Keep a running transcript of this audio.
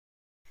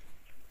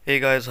Hey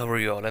guys, how are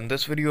you all? In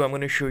this video, I'm going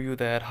to show you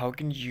that how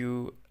can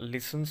you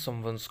listen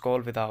someone's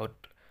call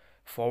without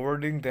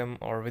forwarding them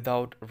or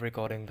without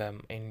recording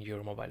them in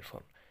your mobile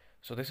phone.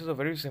 So this is a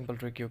very simple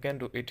trick. You can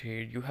do it here.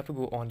 You have to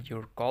go on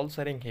your call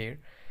setting here,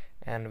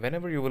 and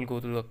whenever you will go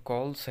to the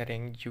call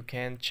setting, you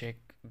can check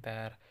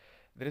that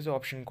there is an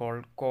option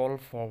called call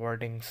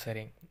forwarding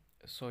setting.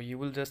 So you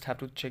will just have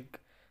to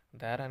check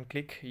that and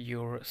click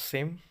your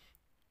SIM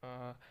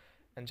uh,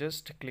 and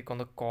just click on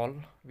the call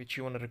which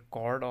you want to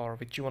record or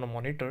which you want to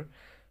monitor.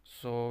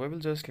 So we will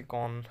just click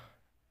on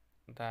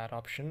that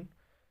option,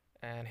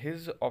 and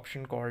his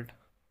option called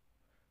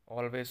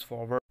always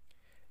forward.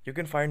 You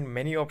can find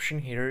many option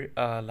here,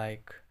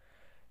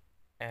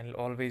 and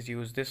always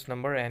use this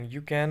number, and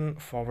you can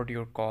forward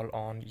your call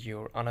on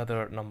your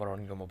another number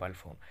on your mobile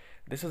phone.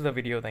 This is the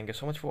video. Thank you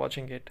so much for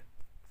watching it.